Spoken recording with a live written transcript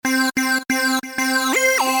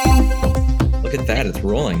Look at that. It's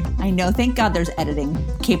rolling. I know. Thank God there's editing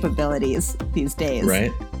capabilities these days. Right?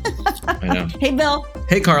 I know. Hey, Bill.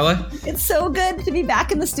 Hey, Carla. It's so good to be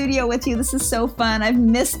back in the studio with you. This is so fun. I've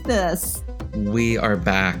missed this. We are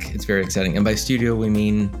back. It's very exciting. And by studio, we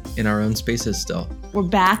mean in our own spaces still. We're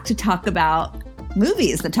back to talk about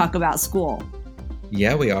movies that talk about school.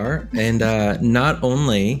 Yeah, we are. And not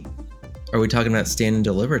only are we talking about Stand and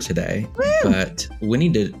Deliver today, but we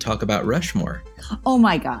need to talk about Rushmore. Oh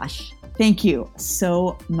my gosh. Thank you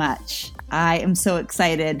so much. I am so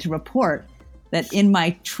excited to report that in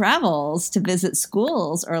my travels to visit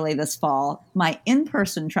schools early this fall, my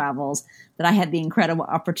in-person travels, that I had the incredible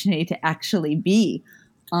opportunity to actually be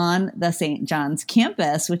on the St. John's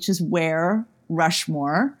campus, which is where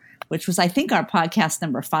Rushmore, which was, I think, our podcast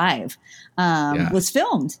number 5, was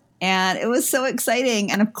filmed. And it was so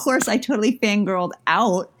exciting. And of course, I totally fangirled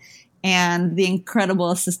out. And the incredible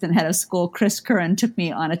assistant head of school, Chris Curran, took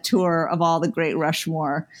me on a tour of all the great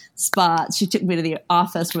Rushmore spots. She took me to the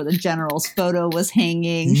office where the general's photo was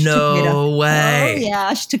hanging. No way. Oh,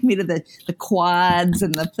 yeah. She took me to the quads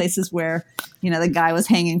and the places where, the guy was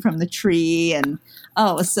hanging from the tree. And,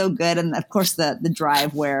 it was so good. And, of course, the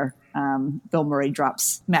drive where Bill Murray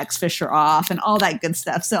drops Max Fisher off and all that good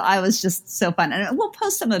stuff. So I was just so fun. And we'll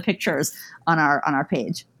post some of the pictures on our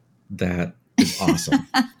page. That is awesome.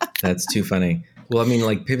 That's too funny. Well, I mean,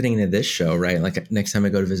 like pivoting into this show, right? Like next time I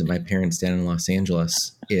go to visit my parents down in Los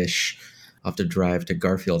Angeles-ish, I'll have to drive to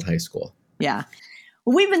Garfield High School. Yeah.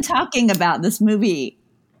 Well, we've been talking about this movie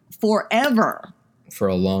forever. For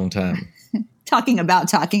a long time. talking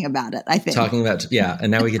about it, I think.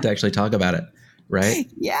 And now we get to actually talk about it, right?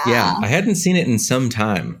 Yeah. Yeah. I hadn't seen it in some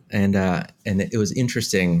time. And it was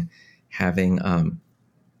interesting having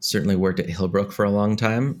certainly worked at Hillbrook for a long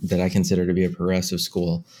time that I consider to be a progressive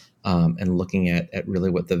school, and looking at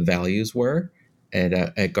really what the values were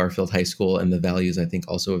at Garfield High School and the values, I think,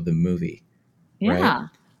 also of the movie. Yeah. Right?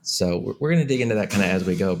 So we're going to dig into that kind of as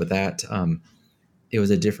we go. But that it was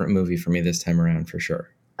a different movie for me this time around for sure.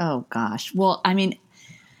 Oh, gosh. Well, I mean,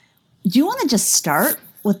 do you want to just start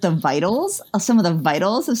with some of the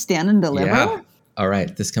vitals of Stand and Deliver? Yeah. All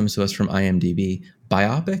right. This comes to us from IMDb.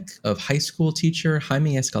 Biopic of high school teacher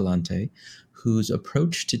Jaime Escalante, whose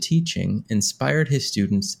approach to teaching inspired his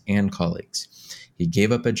students and colleagues. He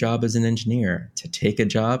gave up a job as an engineer to take a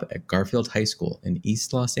job at Garfield High School in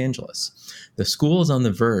East Los Angeles. The school is on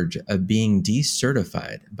the verge of being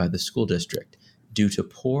decertified by the school district due to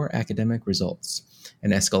poor academic results.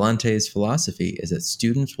 And Escalante's philosophy is that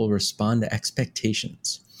students will respond to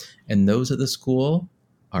expectations, and those at the school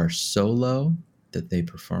are so low that they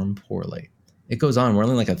perform poorly. It goes on. We're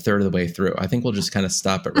only like a third of the way through. I think we'll just kind of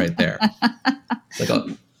stop it right there. That's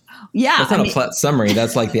not a plot summary.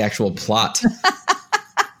 That's like the actual plot.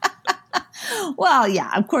 Well,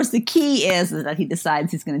 yeah. Of course, the key is that he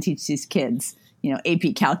decides he's going to teach these kids,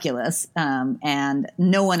 AP calculus, and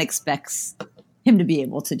no one expects him to be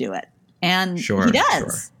able to do it, and he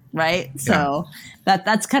does. Right. So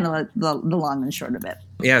that's kind of the long and short of it.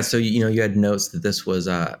 Yeah. So, you had notes that this was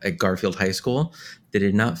at Garfield High School. They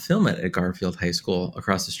did not film it at Garfield High School,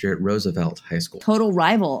 across the street at Roosevelt High School. Total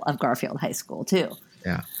rival of Garfield High School, too.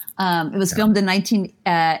 Yeah. It was filmed in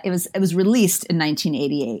it was released in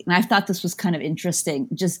 1988. And I thought this was kind of interesting,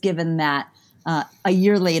 just given that a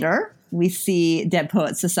year later, we see Dead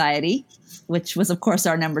Poets Society, which was, of course,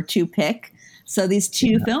 our number 2 pick. So these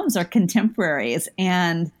two films are contemporaries,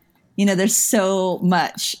 and there's so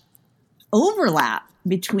much overlap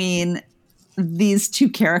between these two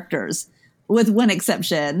characters, with one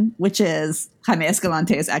exception, which is Jaime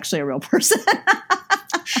Escalante is actually a real person.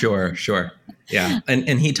 Sure. Yeah.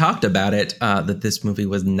 And he talked about it, that this movie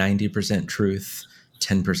was 90% truth,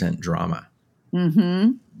 10% drama.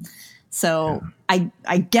 Mm-hmm. So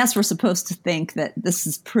I guess we're supposed to think that this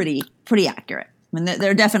is pretty accurate. I mean,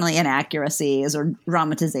 there are definitely inaccuracies or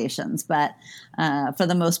dramatizations, but for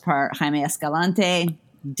the most part, Jaime Escalante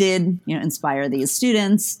did, inspire these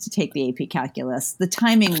students to take the AP calculus. The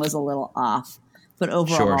timing was a little off, but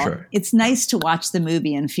overall, It's nice to watch the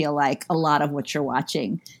movie and feel like a lot of what you're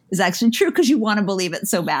watching is actually true because you want to believe it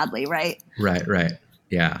so badly, right? Right.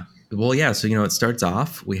 Yeah. Well, yeah. So, it starts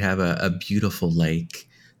off, we have a beautiful lake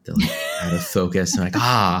that out of focus and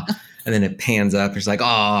and then it pans up. It's like,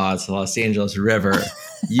 it's the Los Angeles River.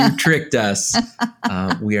 You tricked us.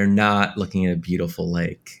 We are not looking at a beautiful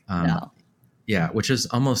lake. No. Yeah, which is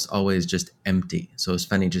almost always just empty. So it's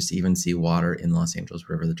funny just to even see water in Los Angeles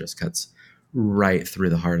River that just cuts right through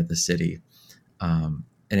the heart of the city. And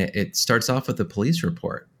it starts off with a police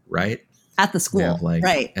report, right? At the school,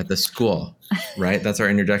 right? At the school, right? That's our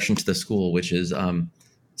introduction to the school, which is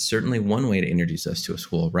certainly one way to introduce us to a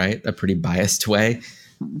school, right? A pretty biased way,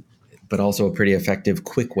 but also a pretty effective,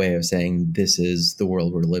 quick way of saying this is the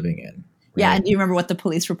world we're living in. Right? Yeah. And do you remember what the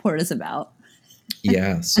police report is about?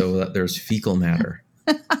 Yeah. So there's fecal matter.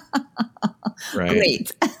 Right.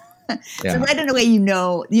 Great. Yeah. So right in a way, you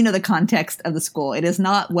know the context of the school. It is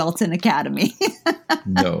not Welton Academy.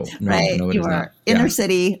 No, right? No, it you is are not. inner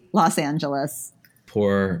city, Los Angeles.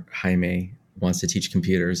 Poor Jaime wants to teach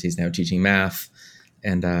computers. He's now teaching math,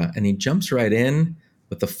 and he jumps right in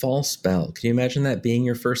with the fall spell. Can you imagine that being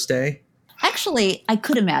your first day? Actually, I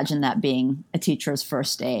could imagine that being a teacher's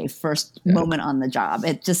first day, first moment on the job.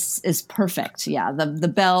 It just is perfect. Yeah, the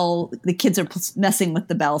bell, the kids are messing with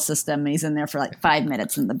the bell system, and he's in there for like 5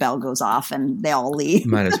 minutes, and the bell goes off, and they all leave.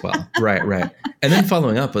 Might as well. Right. And then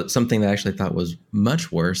following up with something that I actually thought was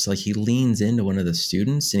much worse, like he leans into one of the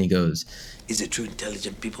students and he goes, "Is it true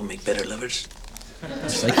intelligent people make better lovers?"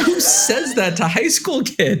 It's like, who says that to high school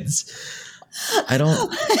kids? I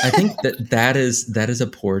think that is a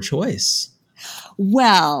poor choice.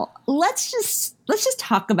 Well, let's just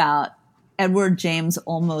talk about Edward James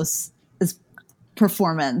Olmos's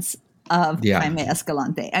performance of Jaime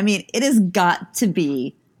Escalante. I mean, it has got to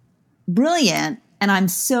be brilliant, and I'm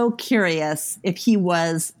so curious if he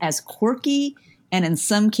was as quirky and in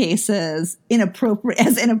some cases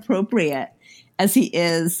inappropriate as he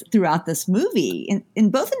is throughout this movie,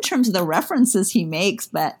 in both in terms of the references he makes,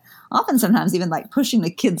 but often sometimes even like pushing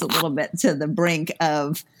the kids a little bit to the brink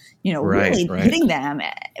of, really hitting them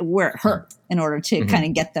where it hurts in order to kind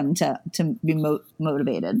of get them to be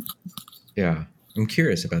motivated. Yeah, I'm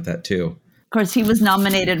curious about that too. Of course, he was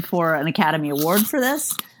nominated for an Academy Award for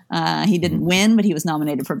this. He didn't win, but he was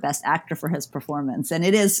nominated for Best Actor for his performance, and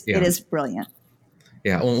it is brilliant.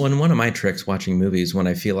 Yeah, well, one of my tricks watching movies when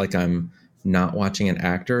I feel like I'm not watching an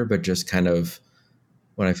actor, but just kind of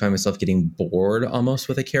when I find myself getting bored almost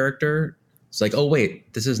with a character, it's like, oh,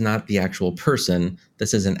 wait, this is not the actual person.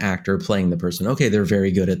 This is an actor playing the person. Okay, they're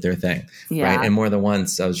very good at their thing. Yeah. Right. And more than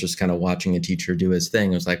once, I was just kind of watching a teacher do his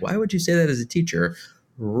thing. I was like, why would you say that as a teacher?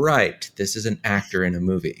 Right. This is an actor in a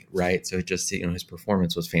movie. Right. So it just, his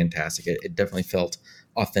performance was fantastic. It definitely felt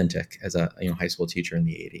authentic as a high school teacher in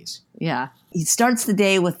the 80s. Yeah. He starts the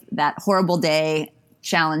day with that horrible day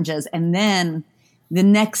challenges, and then the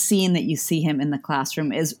next scene that you see him in the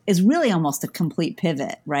classroom is really almost a complete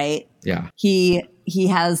pivot, right? Yeah. He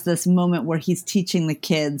has this moment where he's teaching the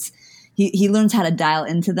kids. He learns how to dial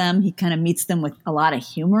into them. He kind of meets them with a lot of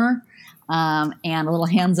humor and a little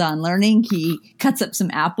hands-on learning. He cuts up some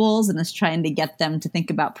apples and is trying to get them to think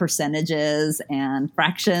about percentages and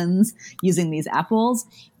fractions using these apples.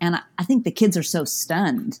 And I think the kids are so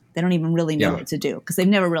stunned. They don't even really know what to do because they've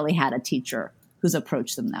never really had a teacher who's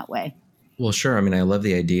approached them that way. Well, sure. I mean, I love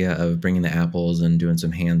the idea of bringing the apples and doing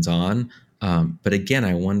some hands-on. But again,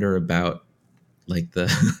 I wonder about like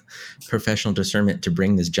the professional discernment to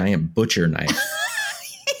bring this giant butcher knife,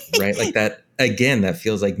 right? Like that, again, that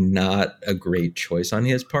feels like not a great choice on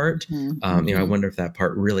his part. I wonder if that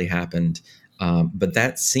part really happened. But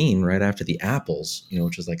that scene right after the apples,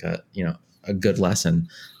 which was like a good lesson,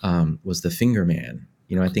 was the finger man.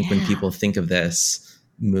 I think when people think of this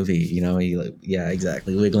movie,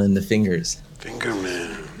 exactly, wiggling the fingers. Finger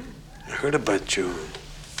man, I heard about you.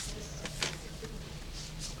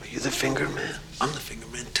 Are you the finger man? I'm the finger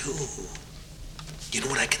man too. You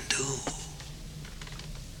know what I can do?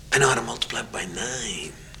 I know how to multiply by 9.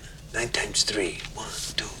 9 times 3. 1,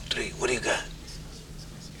 2, 3. What do you got?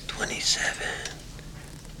 27.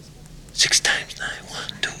 6 times 9.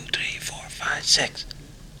 1, 2, 3, 4, 5, 6.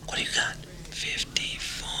 What do you got?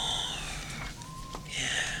 54.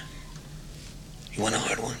 Yeah. You want a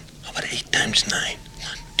hard one? How about 8 times 9?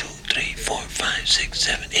 1, 2, 3, 4, 5, 6,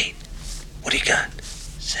 7, 8. What do you got?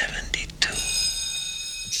 72.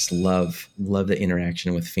 Just love the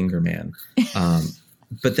interaction with Fingerman.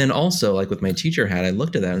 But then also, like with my teacher hat, I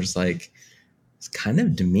looked at that and was like, it's kind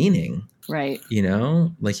of demeaning. Right.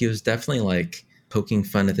 Like he was definitely like poking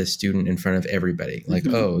fun at this student in front of everybody. Like,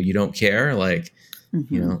 oh, you don't care? Like,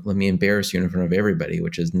 let me embarrass you in front of everybody,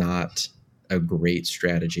 which is not a great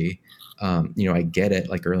strategy. I get it.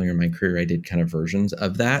 Like earlier in my career, I did kind of versions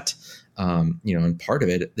of that. And part of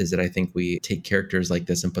it is that I think we take characters like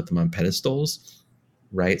this and put them on pedestals,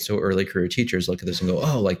 right? So early career teachers look at this and go,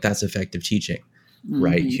 oh, like that's effective teaching,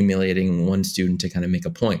 right? Humiliating one student to kind of make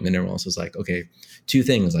a point. And then everyone else was like, okay, 2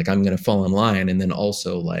 things, like I'm going to fall in line. And then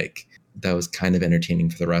also like, that was kind of entertaining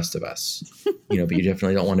for the rest of us, but you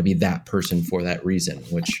definitely don't want to be that person for that reason,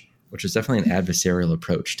 which is definitely an adversarial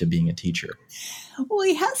approach to being a teacher. Well,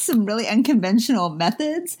 he has some really unconventional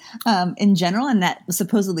methods in general, and that was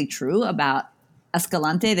supposedly true about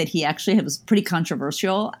Escalante that he actually was pretty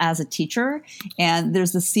controversial as a teacher. And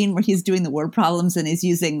there's this scene where he's doing the word problems and he's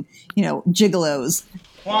using, gigolos.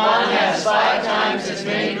 Juan has 5 times as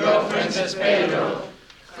many girlfriends as Pedro.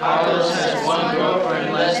 Carlos has 1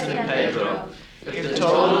 girlfriend less than Pedro. If the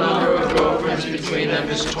total number of girlfriends between them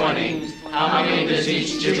is 20, how many does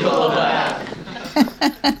each gigolo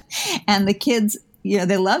have? And the kids,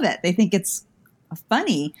 they love it. They think it's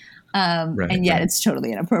funny. And yet it's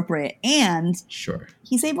totally inappropriate. And Sure.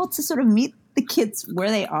 he's able to sort of meet the kids where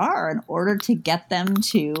they are in order to get them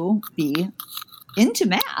to be into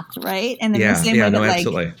math, right? And in the same way that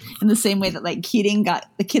absolutely. in the same way that like Keating got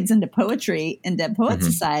the kids into poetry in Dead Poets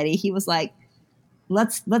Society, he was like,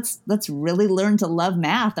 let's really learn to love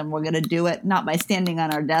math, and we're going to do it not by standing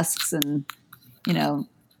on our desks and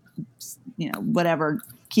whatever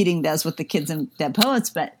Keating does with the kids in Dead Poets,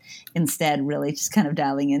 but instead really just kind of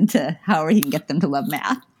dialing into how he can get them to love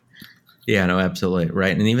math. Yeah, no, absolutely.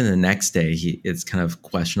 Right. And even the next day, it's kind of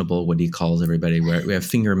questionable what he calls everybody. We have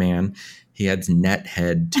Finger Man. He adds net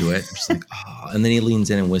head to it. Just like, oh. And then he leans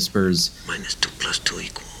in and whispers, -2 + 2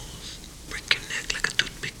 = break your neck like a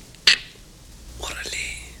toothpick.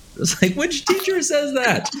 Orale. it's like, which teacher says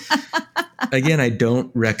that? Again, I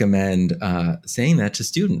don't recommend saying that to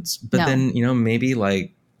students. But No. then, maybe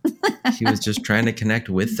like he was just trying to connect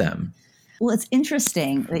with them. Well, it's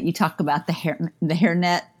interesting that you talk about the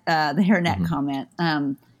hairnet comment.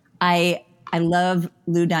 I love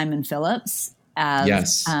Lou Diamond Phillips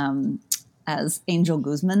as Angel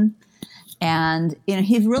Guzman, and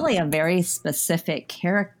he's really a very specific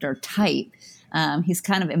character type. He's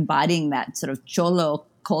kind of embodying that sort of cholo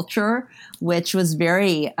culture, which was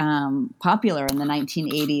very popular in the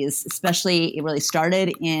 1980s. Especially, it really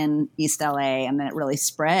started in East LA, and then it really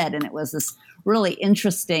spread, and it was this really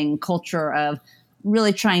interesting culture of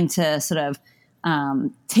really trying to sort of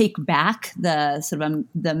take back the sort of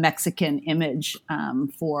the Mexican image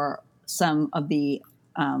for some of the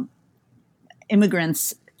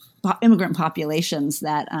immigrant populations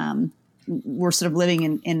that were sort of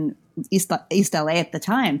living in East LA at the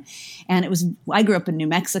time. And I grew up in New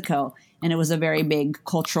Mexico, and it was a very big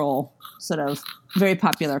cultural, sort of very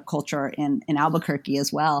popular culture in Albuquerque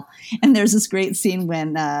as well. And there's this great scene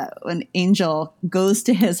when Angel goes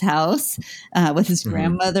to his house with his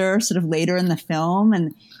grandmother sort of later in the film,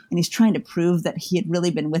 and he's trying to prove that he had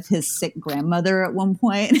really been with his sick grandmother at one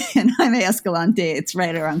point. And Jaime Escalante, it's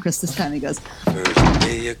right around Christmas time, he goes, First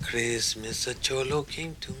day of Christmas, a cholo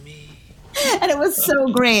came to me. and it was so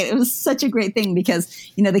great. It was such a great thing because,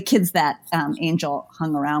 the kids that Angel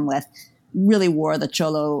hung around with really wore the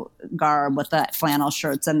cholo garb with the flannel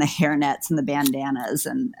shirts and the hairnets and the bandanas.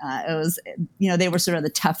 And it was, they were sort of the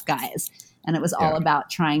tough guys. And it was all about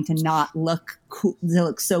trying to not look cool, to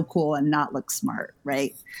look so cool and not look smart,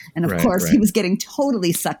 right? And of course, he was getting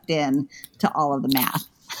totally sucked in to all of the math.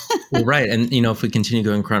 Well, right. And, if we continue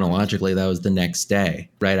going chronologically, that was the next day,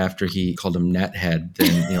 right after he called him Nethead.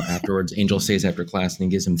 Then, afterwards, Angel stays after class and he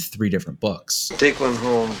gives him 3 different books. Take one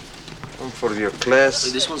home. One for your class.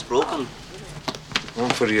 This one's broken. One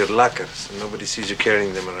for your locker, so nobody sees you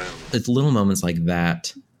carrying them around. It's little moments like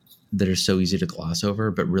that are so easy to gloss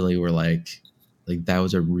over, but really were like that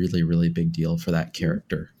was a really, really big deal for that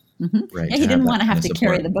character. Mm-hmm. Right. Yeah, he didn't want to have to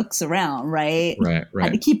carry the books around, right? Right.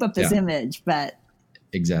 Had to keep up his image, but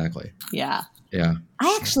exactly. Yeah. Yeah.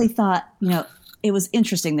 I actually thought, it was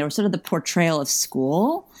interesting. There was sort of the portrayal of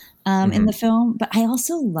school in the film, but I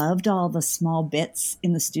also loved all the small bits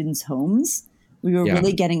in the students' homes. We were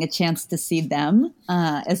really getting a chance to see them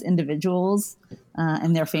as individuals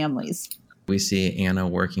and their families. We see Anna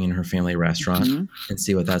working in her family restaurant and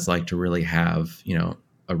see what that's like to really have,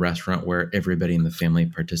 a restaurant where everybody in the family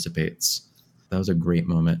participates. That was a great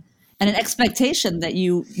moment. And an expectation that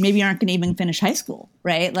you maybe aren't going to even finish high school,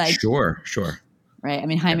 right? Like, Sure. Right. I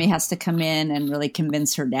mean, Jaime has to come in and really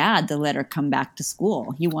convince her dad to let her come back to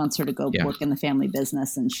school. He wants her to go work in the family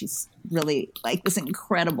business, and she's really like this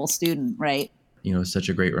incredible student, right? Such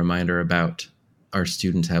a great reminder about our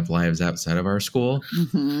students have lives outside of our school,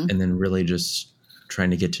 and then really just trying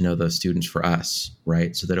to get to know those students for us,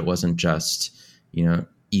 right? So that it wasn't just,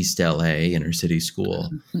 East LA inner city school.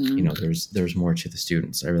 There's more to the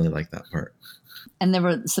students. I really like that part. And there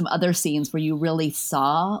were some other scenes where you really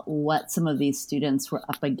saw what some of these students were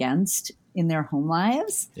up against in their home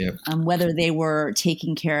lives, whether they were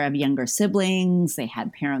taking care of younger siblings, they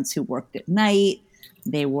had parents who worked at night,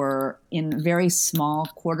 they were in very small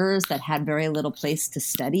quarters that had very little place to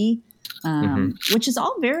study, which is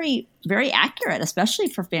all very, very accurate, especially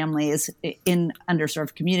for families in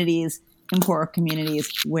underserved communities, in poorer communities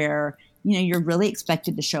where, you're really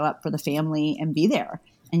expected to show up for the family and be there.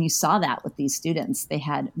 And you saw that with these students. They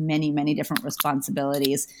had many, many different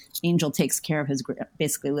responsibilities. Angel takes care of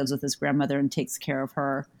basically lives with his grandmother and takes care of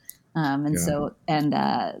her. Their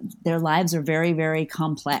lives are very, very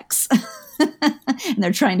complex. And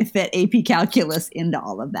they're trying to fit AP Calculus into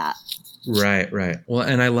all of that. Right. Well,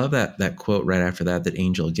 and I love that quote right after that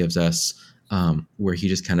Angel gives us, where he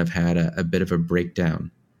just kind of had a bit of a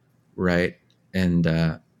breakdown, right? And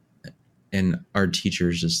our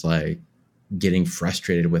teacher's just like getting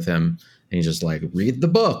frustrated with him, and he's just like, read the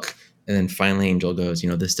book. And then finally Angel goes,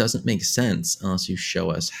 this doesn't make sense unless you show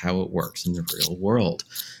us how it works in the real world.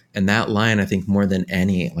 And that line, I think more than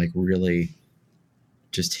any, like really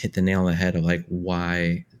just hit the nail on the head of like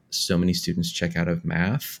why so many students check out of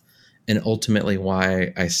math, and ultimately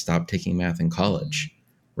why I stopped taking math in college.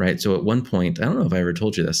 Right. So at one point, I don't know if I ever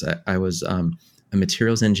told you this, I was a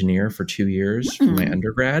materials engineer for 2 years for my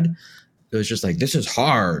undergrad. It was just like, this is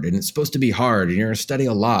hard and it's supposed to be hard and you're going to study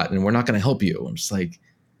a lot and we're not going to help you. I'm just like,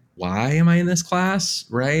 why am I in this class?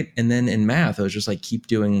 Right. And then in math, I was just like, keep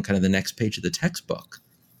doing kind of the next page of the textbook.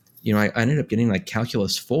 I ended up getting like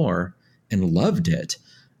Calculus 4 and loved it,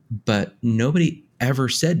 but nobody ever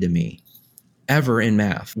said to me, ever in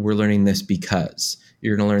math, we're learning this because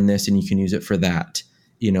you're going to learn this and you can use it for that.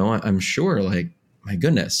 I'm sure, like, my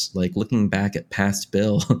goodness, like looking back at past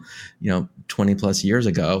Bill, 20 plus years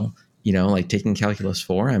ago, like taking Calculus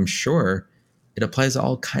 4, I'm sure it applies to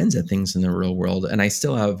all kinds of things in the real world. And I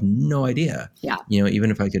still have no idea. Yeah.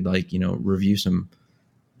 Even if I could review some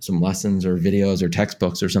lessons or videos or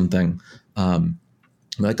textbooks or something, I'm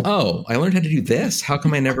like, oh, I learned how to do this. How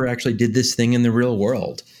come I never actually did this thing in the real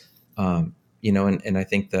world? And I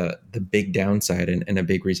think the big downside and a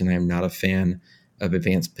big reason I'm not a fan of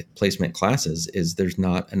advanced placement classes is there's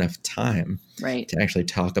not enough time to actually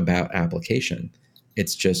talk about application.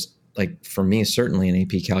 It's just like, for me, certainly in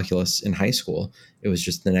AP Calculus in high school, it was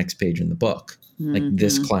just the next page in the book. Mm-hmm. Like,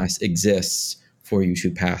 this class exists for you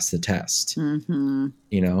to pass the test, and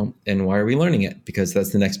why are we learning it? Because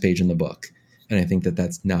that's the next page in the book. And I think that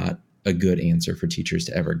that's not a good answer for teachers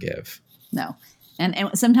to ever give. No. And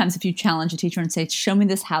sometimes if you challenge a teacher and say, show me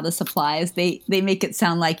how this applies, they make it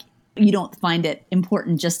sound like you don't find it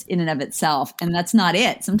important just in and of itself. And that's not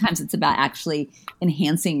it. Sometimes it's about actually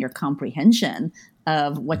enhancing your comprehension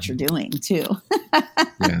of what you're doing too.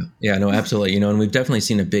 Yeah, no, absolutely. And we've definitely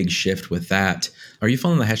seen a big shift with that. Are you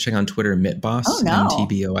following the hashtag on Twitter, MitBoss? Oh, no.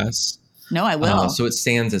 MTBOS? No, I will. So it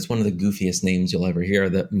stands as one of the goofiest names you'll ever hear,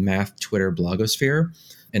 the Math Twitter blogosphere.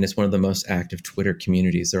 And it's one of the most active Twitter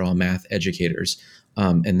communities. They're all math educators.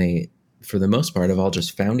 And they, for the most part, have all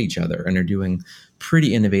just found each other and are doing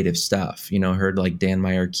pretty innovative stuff. I heard like Dan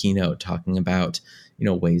Meyer keynote talking about,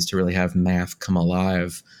 ways to really have math come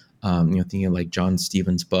alive. Thinking of like John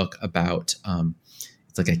Stevens' book about,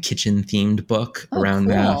 it's like a kitchen themed book around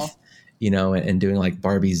cool. math, and doing like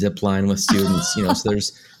Barbie zipline with students, so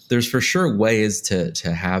there's for sure ways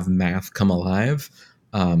to have math come alive.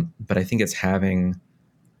 But I think it's having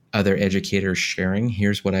other educators sharing,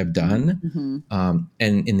 here's what I've done. Mm-hmm.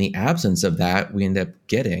 And in the absence of that, we end up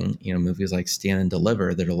getting, movies like Stand and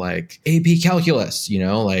Deliver that are like AP Calculus,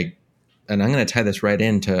 and I'm going to tie this right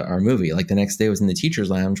into our movie. Like, the next day was in the teacher's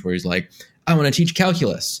lounge where he's like, I want to teach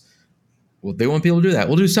calculus. Well, they won't be able to do that.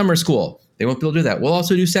 We'll do summer school. They won't be able to do that. We'll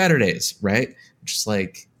also do Saturdays, right? Just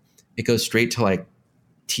like, it goes straight to like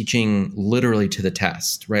teaching literally to the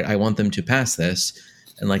test, right? I want them to pass this.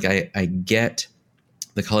 And like, I get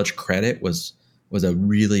the college credit was a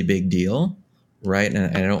really big deal, right?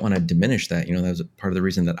 And I don't want to diminish that. That was part of the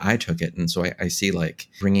reason that I took it. And so I see like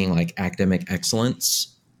bringing like academic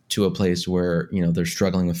excellence to a place where, they're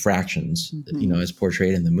struggling with fractions, mm-hmm. As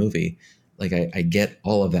portrayed in the movie. Like, I get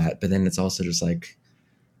all of that, but then it's also just like,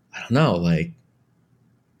 I don't know, like,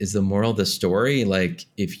 is the moral of the story, like,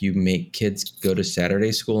 if you make kids go to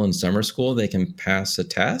Saturday school and summer school, they can pass a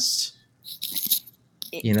test?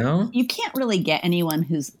 You can't really get anyone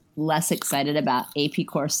who's less excited about AP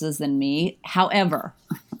courses than me. However,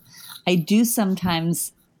 I do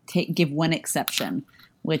sometimes give one exception,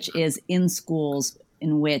 which is in schools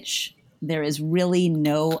in which there is really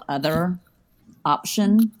no other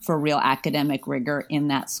option for real academic rigor in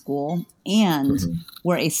that school, and mm-hmm.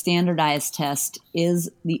 where a standardized test is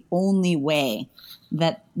the only way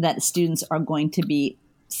that students are going to be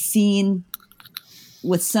seen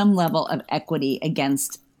with some level of equity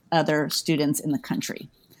against other students in the country.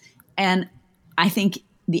 And I think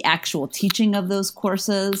the actual teaching of those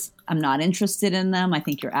courses, I'm not interested in them. I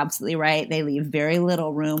think you're absolutely right. They leave very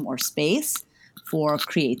little room or space for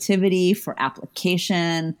creativity, for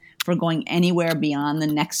application, for going anywhere beyond the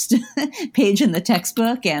next page in the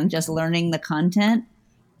textbook and just learning the content.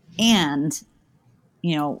 And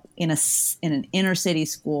in an inner city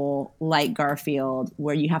school like Garfield,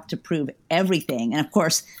 where you have to prove everything. And of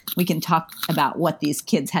course, we can talk about what these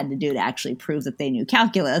kids had to do to actually prove that they knew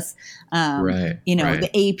calculus. Right.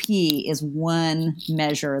 The AP is one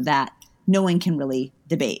measure that no one can really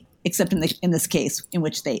debate, except in this case, in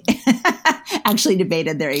which they actually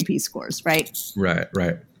debated their AP scores, right?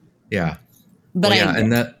 Right. Yeah. But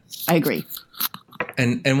I agree.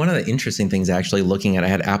 And one of the interesting things, actually, looking at, I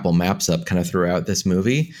had Apple Maps up kind of throughout this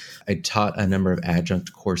movie. I taught a number of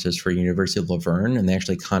adjunct courses for University of Laverne, and they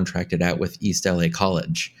actually contracted out with East LA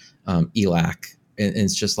College, ELAC. And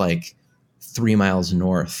it's just like 3 miles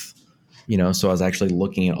north, so I was actually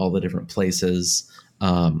looking at all the different places.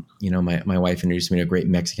 My wife introduced me to a great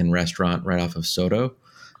Mexican restaurant right off of Soto.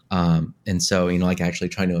 And so, like actually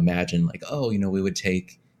trying to imagine like, we would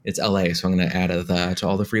take, it's LA, so I'm going to add that to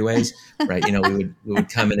all the freeways, right? we would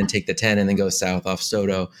come in and take the 10 and then go south off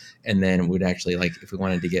Soto. And then we'd actually, like, if we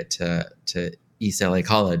wanted to get to East LA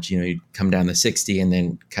College, you'd come down the 60 and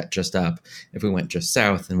then cut just up. If we went just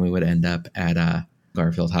south, then we would end up at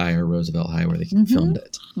Garfield High or Roosevelt High, where they filmed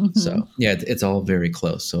it. Mm-hmm. So yeah, it's all very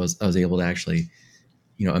close. So I was able to actually,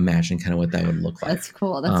 imagine kind of what that would look like. That's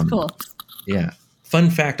cool. That's cool. Yeah. Fun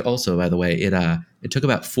fact also, by the way, it took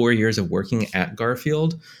about 4 years of working at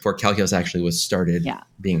Garfield before calculus actually was started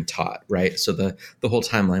being taught, right? So the whole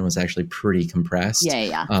timeline was actually pretty compressed.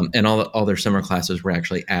 Yeah. And all their summer classes were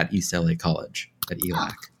actually at East LA College at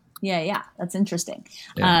ELAC. Yeah. That's interesting.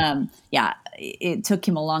 It took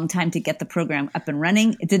him a long time to get the program up and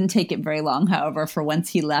running. It didn't take it very long, however, for once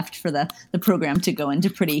he left for the program to go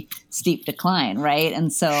into pretty steep decline, right?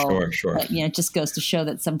 And so, sure. It just goes to show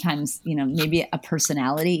that sometimes, maybe a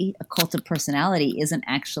cult of personality isn't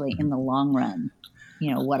actually in the long run,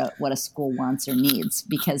 what a school wants or needs,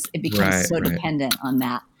 because it becomes dependent on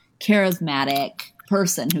that charismatic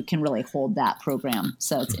person who can really hold that program.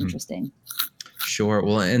 So it's interesting. Sure.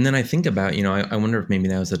 Well, and then I think about, I wonder if maybe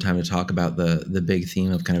that was the time to talk about the big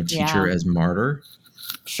theme of kind of teacher as martyr.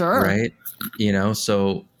 Sure. Right.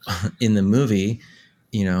 So in the movie,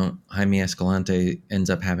 Jaime Escalante ends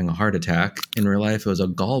up having a heart attack. In real life, it was a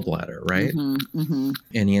gallbladder, right? Mm-hmm.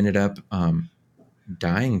 And he ended up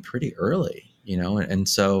dying pretty early, and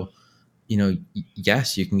so,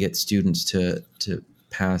 yes, you can get students to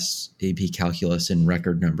pass AP calculus in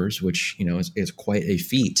record numbers, which, is quite a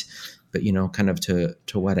feat. But, kind of to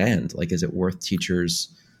what end? Like, is it worth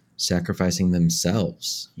teachers sacrificing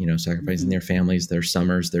themselves, sacrificing their families, their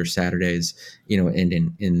summers, their Saturdays,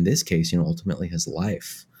 and in this case, ultimately his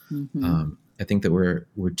life. Mm-hmm. I think that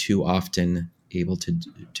we're too often able to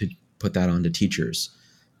put that onto teachers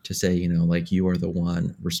to say, like, you are the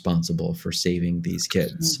one responsible for saving these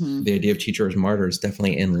kids. Mm-hmm. The idea of teacher as martyr is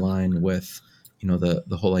definitely in line with,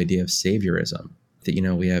 the whole idea of saviorism. That,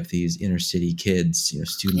 we have these inner city kids,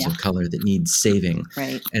 students of color that need saving.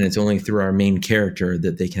 Right. And it's only through our main character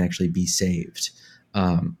that they can actually be saved.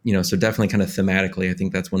 So definitely kind of thematically, I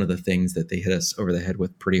think that's one of the things that they hit us over the head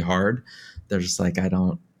with pretty hard. They're just like,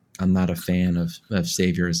 I'm not a fan of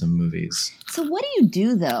saviorism movies. So what do you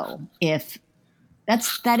do though, if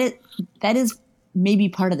that is maybe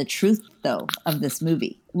part of the truth though of this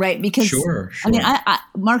movie, right? Because sure. I mean,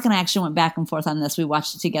 Mark and I actually went back and forth on this. We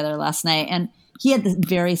watched it together last night, and he had the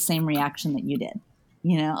very same reaction that you did.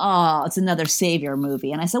 It's another savior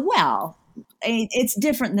movie. And I said, well, it's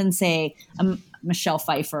different than, say, Michelle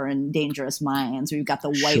Pfeiffer in Dangerous Minds, where you've got the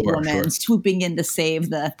white woman swooping in to save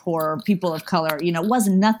the poor people of color. It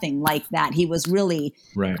wasn't nothing like that. He was really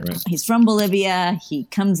right. He's from Bolivia. He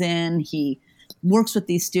comes in. He works with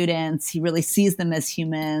these students. He really sees them as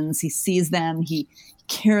humans. He sees them. He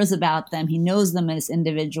cares about them. He knows them as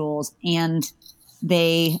individuals, and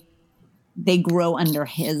they grow under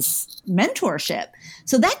his mentorship.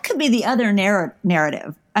 So that could be the other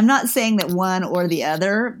narrative. I'm not saying that one or the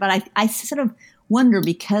other, but I sort of wonder,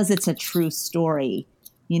 because it's a true story,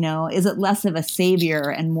 is it less of a savior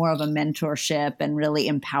and more of a mentorship and really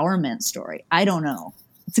empowerment story? I don't know.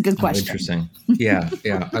 It's a good question. Interesting. Yeah.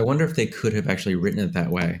 I wonder if they could have actually written it that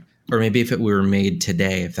way. Or maybe if it were made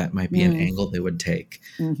today, if that might be an angle they would take.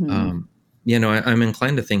 Mm-hmm. I'm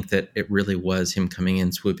inclined to think that it really was him coming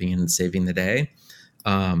in, swooping in, and saving the day.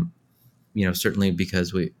 Certainly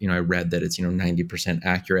because I read that it's, 90%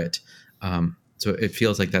 accurate. So it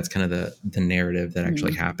feels like that's kind of the narrative that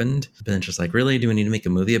actually happened. But then it's just like, really, do we need to make a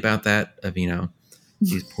movie about that? Of,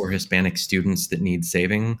 these poor Hispanic students that need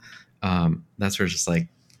saving? That's where it's just like,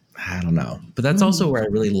 I don't know. But that's also where I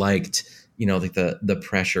really liked, like the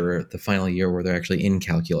pressure, the final year where they're actually in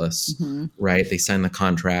calculus, right? They sign the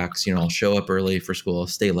contracts, I'll show up early for school, I'll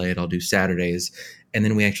stay late, I'll do Saturdays. And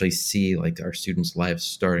then we actually see like our students' lives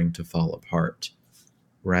starting to fall apart,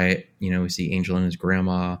 right? We see Angel and his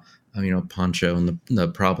grandma, Pancho, and the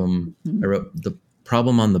problem. I wrote the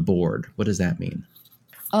problem on the board. What does that mean?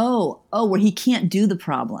 Oh, where he can't do the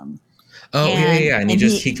problem. Oh, yeah. And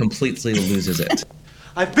he completely loses it.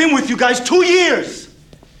 I've been with you guys 2 years.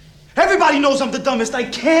 Everybody knows I'm the dumbest. I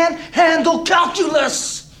can't handle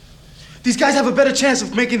calculus. These guys have a better chance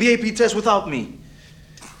of making the AP test without me.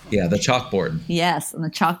 Yeah, the chalkboard. Yes, on the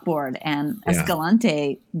chalkboard. And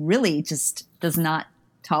Escalante really just does not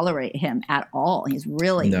tolerate him at all. He's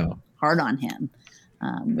really hard on him,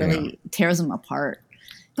 really tears him apart.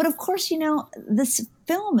 But of course, this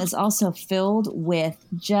film is also filled with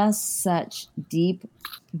just such deep,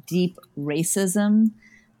 deep racism.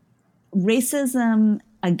 Racism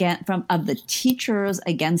of the teachers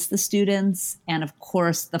against the students. And of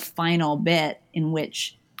course, the final bit in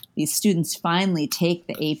which these students finally take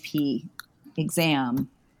the AP exam,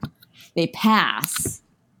 they pass,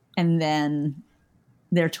 and then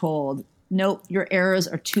they're told, nope, your errors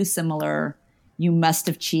are too similar. You must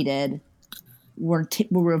have cheated. We're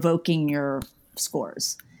revoking your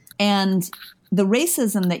scores. And the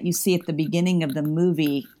racism that you see at the beginning of the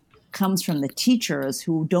movie comes from the teachers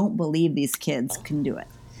who don't believe these kids can do it.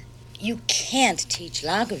 You can't teach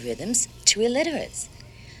logarithms to illiterates.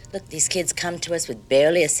 Look, these kids come to us with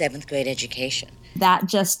barely a 7th grade education. That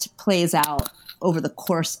just plays out over the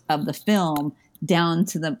course of the film down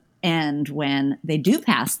to the end when they do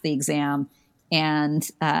pass the exam. And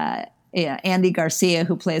Andy Garcia,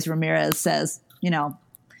 who plays Ramirez, says,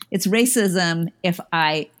 it's racism if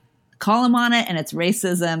I call him on it, and it's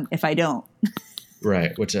racism if I don't.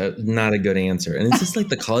 Right, which not a good answer. And it's just like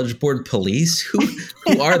the College Board police. Who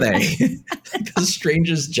are they? The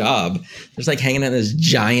strangest job. They're just like hanging in this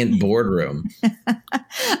giant boardroom.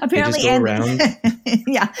 Apparently, they just go around.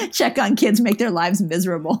 Check on kids, make their lives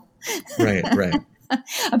miserable. Right.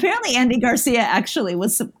 Apparently, Andy Garcia actually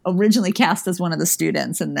was originally cast as one of the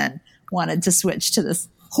students and then wanted to switch to this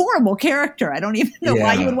horrible character. I don't even know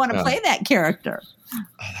why you would want to play that character.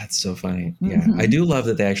 Oh, that's so funny. Yeah. I do love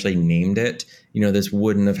that they actually named it. This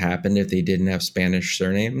wouldn't have happened if they didn't have Spanish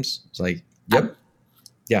surnames. It's like, yep.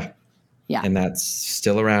 Yeah. And that's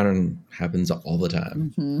still around and happens all the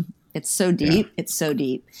time. Mm-hmm. It's so deep. Yeah. It's so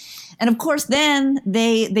deep. And of course, then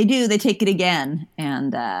they take it again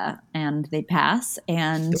and they pass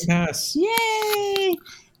and yay.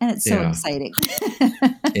 And it's so exciting.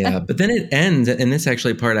 Yeah. But then it ends, and this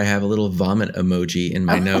actually part I have a little vomit emoji in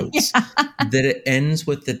my notes, that it ends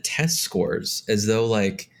with the test scores as though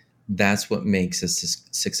like that's what makes a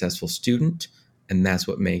successful student and that's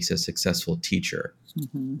what makes a successful teacher,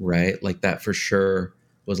 right? Like that for sure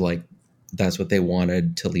was like, that's what they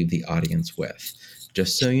wanted to leave the audience with.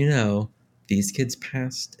 Just so you know, these kids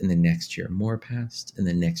passed, and the next year more passed, and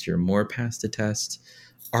the next year more passed the test.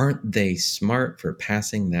 Aren't they smart for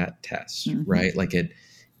passing that test, right? Like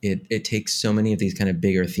it takes so many of these kind of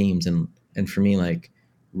bigger themes and for me, like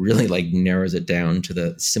really like narrows it down to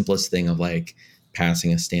the simplest thing of like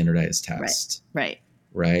passing a standardized test. Right.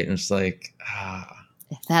 And it's like,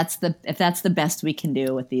 if that's the best we can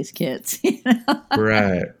do with these kids,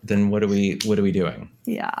 right, then what are we doing?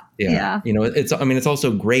 Yeah. It's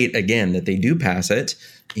also great again that they do pass it,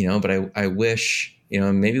 but I wish,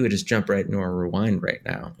 maybe we just jump right into our rewind right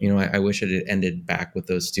now. I wish it had ended back with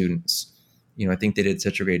those students. I think they did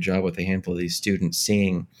such a great job with a handful of these students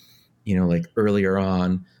seeing, like earlier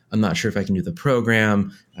on, I'm not sure if I can do the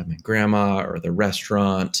program at my grandma or the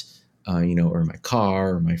restaurant, or my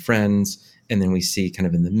car or my friends. And then we see kind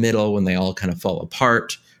of in the middle when they all kind of fall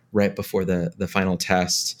apart right before the final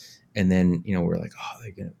test. And then, we're like, oh,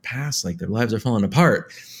 they're going to pass, like their lives are falling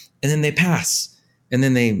apart. And then they pass. And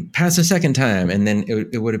then they pass a second time. And then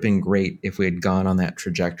it would have been great if we had gone on that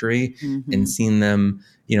trajectory and seen them,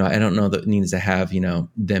 I don't know that it needs to have,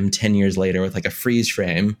 them 10 years later with like a freeze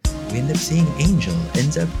frame. We end up seeing Angel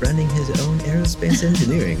ends up running his own aerospace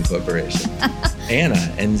engineering corporation. Anna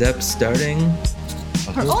ends up starting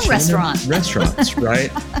her own restaurants, right?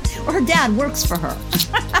 Or her dad works for her.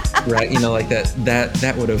 Right. Like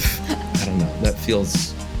that would have, I don't know, that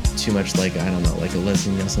feels too much like, I don't know, like a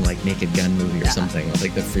Leslie Nielsen, like Naked Gun movie or something with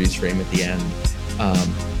like the freeze frame at the end.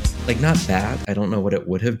 Like not that, I don't know what it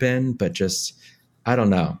would have been, but just, I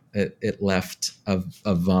don't know. It left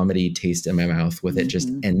a vomity taste in my mouth with it just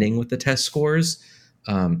ending with the test scores.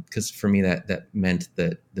 Because for me, that meant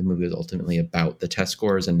that the movie was ultimately about the test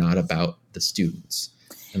scores and not about the students.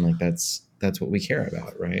 And like, that's what we care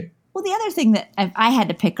about, right? Well, the other thing that I had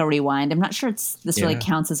to pick a rewind, I'm not sure this really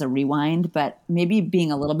counts as a rewind, but maybe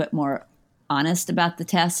being a little bit more honest about the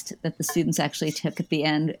test that the students actually took at the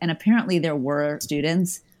end. And apparently there were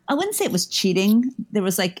students. I wouldn't say it was cheating. There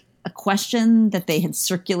was like a question that they had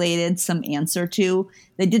circulated some answer to.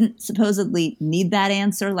 They didn't supposedly need that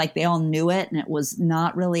answer. Like they all knew it. And it was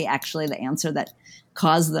not really actually the answer that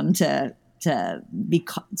caused them to be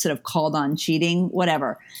sort of called on cheating,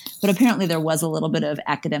 whatever. But apparently there was a little bit of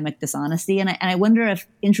academic dishonesty. And I wonder if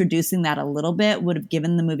introducing that a little bit would have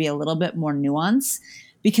given the movie a little bit more nuance,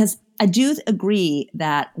 because I do agree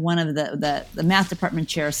that one of the math department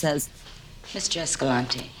chair says, Mr.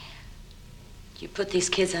 Escalante, you put these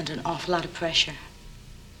kids under an awful lot of pressure.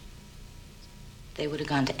 They would have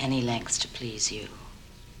gone to any lengths to please you.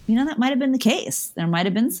 You know, that might have been the case. There might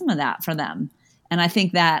have been some of that for them. And I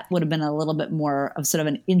think that would have been a little bit more of sort of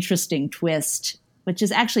an interesting twist, which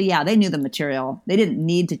is actually, yeah, they knew the material. They didn't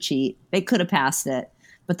need to cheat. They could have passed it.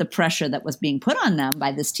 But the pressure that was being put on them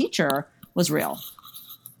by this teacher was real.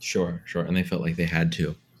 Sure. And they felt like they had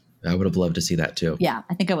to. I would have loved to see that too. Yeah,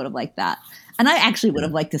 I think I would have liked that. And I actually would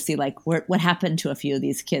have liked to see like what happened to a few of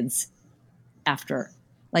these kids after.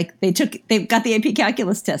 Like they got the AP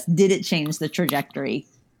calculus test. Did it change the trajectory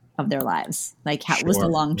of their lives? Like how was the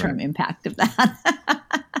long-term impact of that?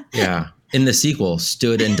 Yeah. In the sequel,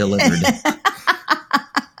 stood and delivered.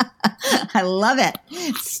 I love it.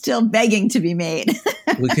 Still begging to be made.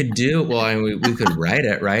 We could we could write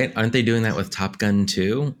it, right? Aren't they doing that with Top Gun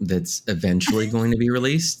 2? That's eventually going to be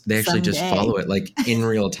released. They actually just follow it like in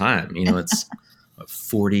real time. You know, it's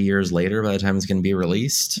 40 years later by the time it's going to be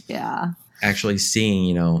released. Yeah. Actually seeing,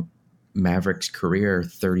 you know, Maverick's career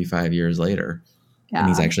 35 years later. Yeah. And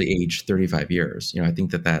he's actually aged 35 years. You know, I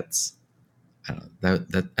think that's I don't know,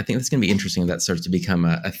 that I think that's going to be interesting. That starts to become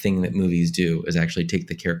a thing that movies do, is actually take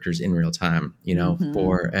the characters in real time, you know,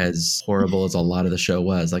 for as horrible as a lot of the show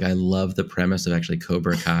was. Like, I love the premise of actually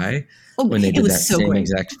Cobra Kai when they did that same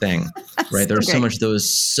exact thing, right? There was so much that was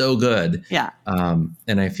so good. Yeah.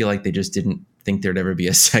 And I feel like they just didn't think there'd ever be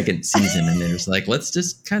a second season. And they're just like, let's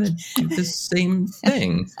just kind of do the same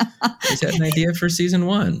thing. Just had an idea for season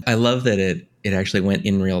 1. I love that it actually went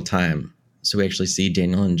in real time. So we actually see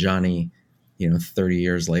Daniel and Johnny, you know, 30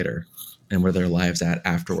 years later, and where their lives at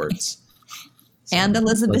afterwards. So, and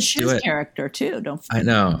Elizabeth Shue's character too. Don't I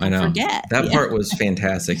know. Forget that part was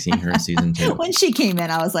fantastic. Seeing her in season 2. When she came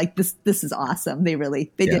in, I was like, "This is awesome. They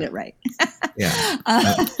did it right." Yeah.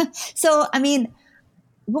 So, I mean,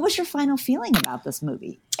 what was your final feeling about this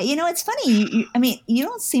movie? You know, it's funny. You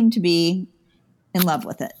don't seem to be in love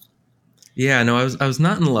with it. Yeah. No, I was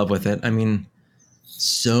not in love with it. I mean,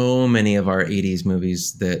 so many of our 80s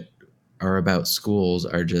movies that are about schools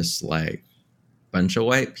are just like bunch of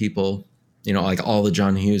white people, you know, like all the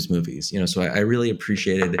John Hughes movies, you know, so I really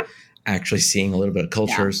appreciated actually seeing a little bit of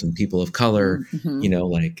culture, some people of color, you know,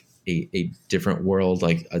 like a different world,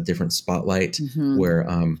 like a different spotlight where,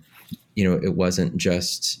 you know, it wasn't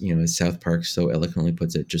just, you know, as South Park so eloquently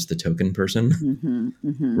puts it, just the token person,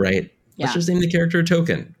 right? Yeah. Let's just name the character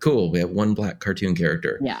Token. Cool. We have one black cartoon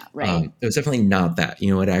character. Yeah, right. It was definitely not that.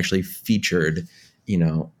 You know, it actually featured, you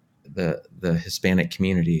know, the Hispanic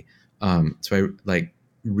community. So I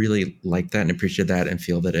really liked that and appreciated that, and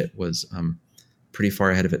feel that it was pretty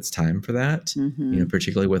far ahead of its time for that. You know,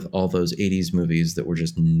 particularly with all those 80s movies that were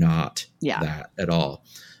just not that at all.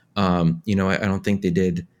 You know, I don't think they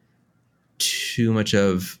did too much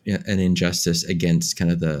of an injustice against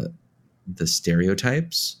kind of the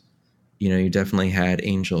stereotypes. You know, you definitely had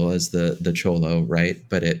Angel as the cholo, right?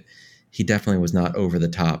 But he definitely was not over the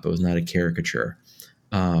top. It was not a caricature.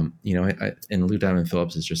 You know, and Lou Diamond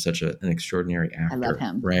Phillips is just such an extraordinary actor. I love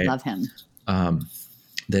him. Right? Love him.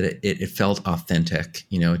 That it felt authentic.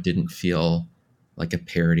 You know, it didn't feel like a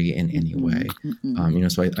parody in any way. You know,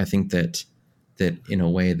 so I think that in a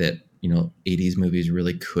way that, you know, 80s movies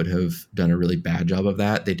really could have done a really bad job of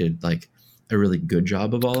that. They did like a really good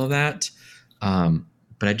job of all of that.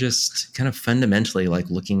 But I just kind of fundamentally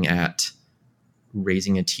like looking at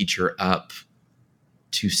raising a teacher up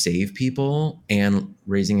to save people and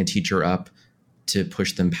raising a teacher up to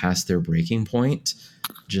push them past their breaking point.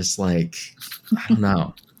 Just like, I don't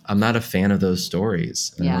know. I'm not a fan of those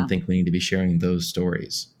stories. And I don't think we need to be sharing those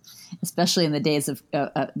stories. Especially in the days of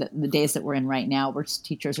the days that we're in right now, where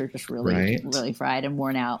teachers are just really, really fried and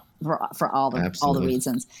worn out for all the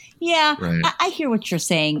reasons. Yeah, right. I hear what you're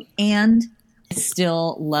saying. And I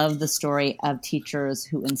still love the story of teachers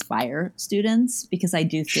who inspire students, because I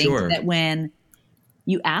do think that when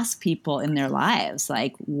you ask people in their lives,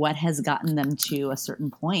 like what has gotten them to a certain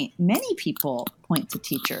point, many people point to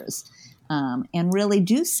teachers and really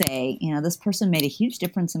do say, you know, this person made a huge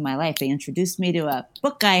difference in my life. They introduced me to a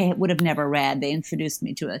book I would have never read. They introduced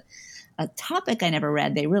me to a topic I never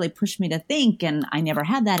read. They really pushed me to think, and I never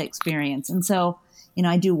had that experience. And so, you know,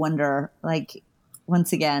 I do wonder, like,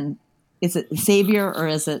 once again, is it a savior or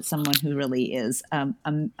is it someone who really is a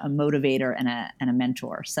motivator and a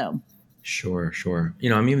mentor? So Sure.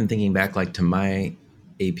 I'm even thinking back like to my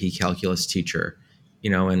AP calculus teacher,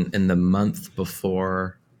 in the month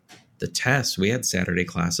before the test, we had Saturday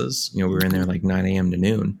classes. We were in there like 9 a.m. to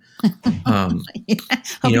noon. Hope you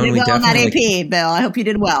did well on that AP, Bill. I hope you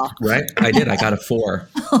did well. Right. I did. I got a 4.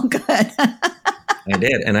 Oh, good. I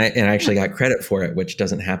did. And I actually got credit for it, which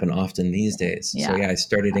doesn't happen often these days. Yeah. So I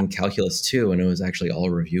started in calculus 2 and it was actually all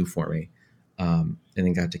review for me. And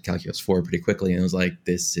then got to calculus 4 pretty quickly. And it was like,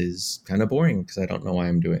 this is kind of boring because I don't know why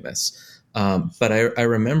I'm doing this. But I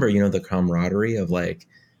remember, the camaraderie of like,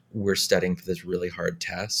 we're studying for this really hard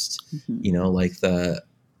test, like the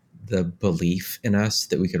belief in us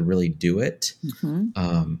that we could really do it,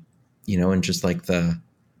 and just like the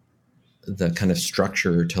kind of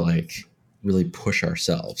structure to like really push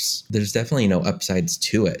ourselves. There's definitely no upsides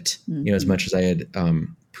to it, as much as I had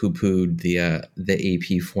poo-pooed the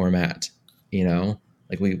AP format,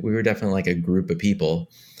 like we were definitely like a group of people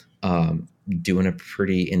doing a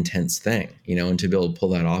pretty intense thing, and to be able to pull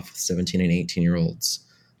that off with 17 and 18-year-olds,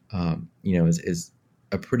 is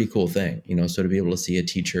a pretty cool thing, so to be able to see a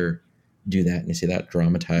teacher do that and to see that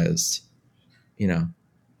dramatized,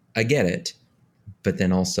 I get it, but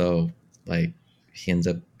then also like he ends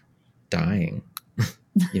up dying,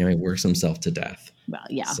 he works himself to death. Well,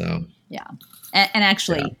 yeah. So, yeah. And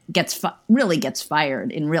actually really gets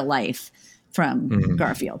fired in real life from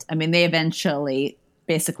Garfield. I mean, they eventually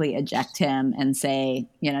basically eject him and say,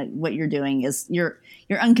 what you're doing is your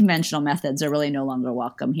unconventional methods are really no longer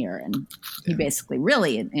welcome here. And he basically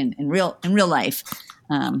really in real life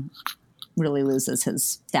really loses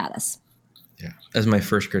his status. Yeah. As my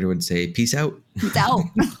first grader would say, peace out. Peace out.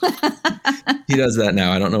 He does that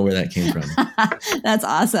now. I don't know where that came from. That's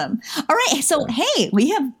awesome. All right. So, hey,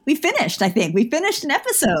 we finished, I think. We finished an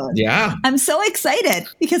episode. Yeah. I'm so excited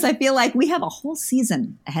because I feel like we have a whole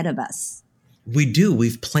season ahead of us. We do.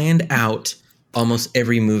 We've planned out almost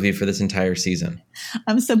every movie for this entire season.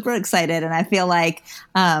 I'm super excited. And I feel like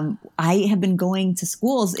I have been going to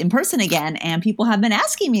schools in person again, and people have been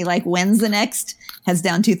asking me, like, when's the next Heads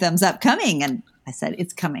Down, Two Thumbs Up coming? And I said,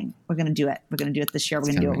 it's coming. We're going to do it. We're going to do it this year. We're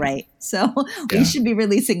going to do it right. So we should be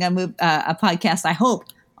releasing a podcast, I hope,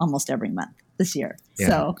 almost every month this year. Yeah,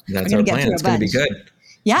 so that's our plan. It's going to be good.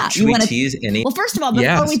 Yeah. Should we tease any? Well, first of all,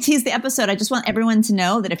 before we tease the episode, I just want everyone to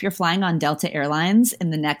know that if you're flying on Delta Airlines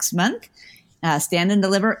in the next month, Stand and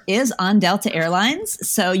Deliver is on Delta Airlines,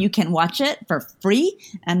 so you can watch it for free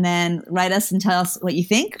and then write us and tell us what you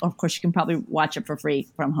think. Or of course, you can probably watch it for free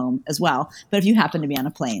from home as well. But if you happen to be on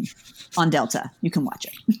a plane on Delta, you can watch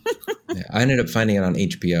it. I ended up finding it on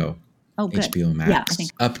HBO. Oh, good. HBO Max. Yeah,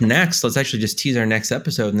 Up next, let's actually just tease our next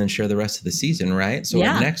episode and then share the rest of the season, right? So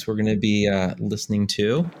up next, we're going to be listening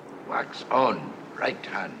to... Wax on, right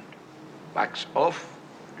hand. Wax off,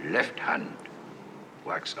 left hand.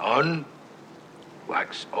 Wax on,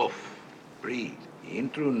 wax off. Breathe in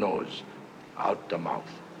through nose, out the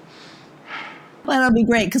mouth. Well, it'll be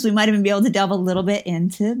great because we might even be able to delve a little bit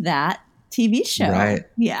into that TV show. Right.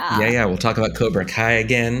 Yeah. Yeah. We'll talk about Cobra Kai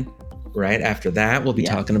again. Right after that, we'll be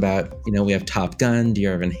talking about, we have Top Gun,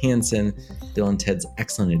 Dear Evan Hansen, Bill and Ted's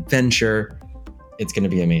Excellent Adventure. It's going to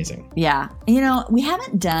be amazing. Yeah. We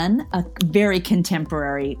haven't done a very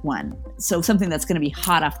contemporary one. So something that's going to be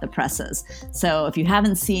hot off the presses. So if you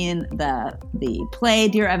haven't seen the play,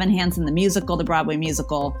 Dear Evan Hansen, the musical, the Broadway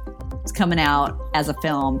musical, it's coming out as a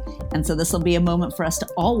film. And so this will be a moment for us to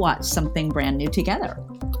all watch something brand new together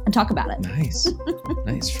and talk about it. Nice.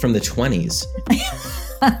 Nice. From the 20s.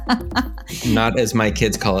 Not, as my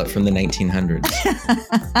kids call it, from the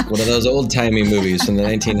 1900s. One of those old-timey movies from the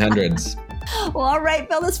 1900s. Well, all right,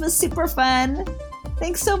 Bill, this was super fun.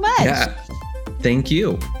 Thanks so much. Yeah. Thank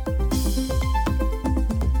you.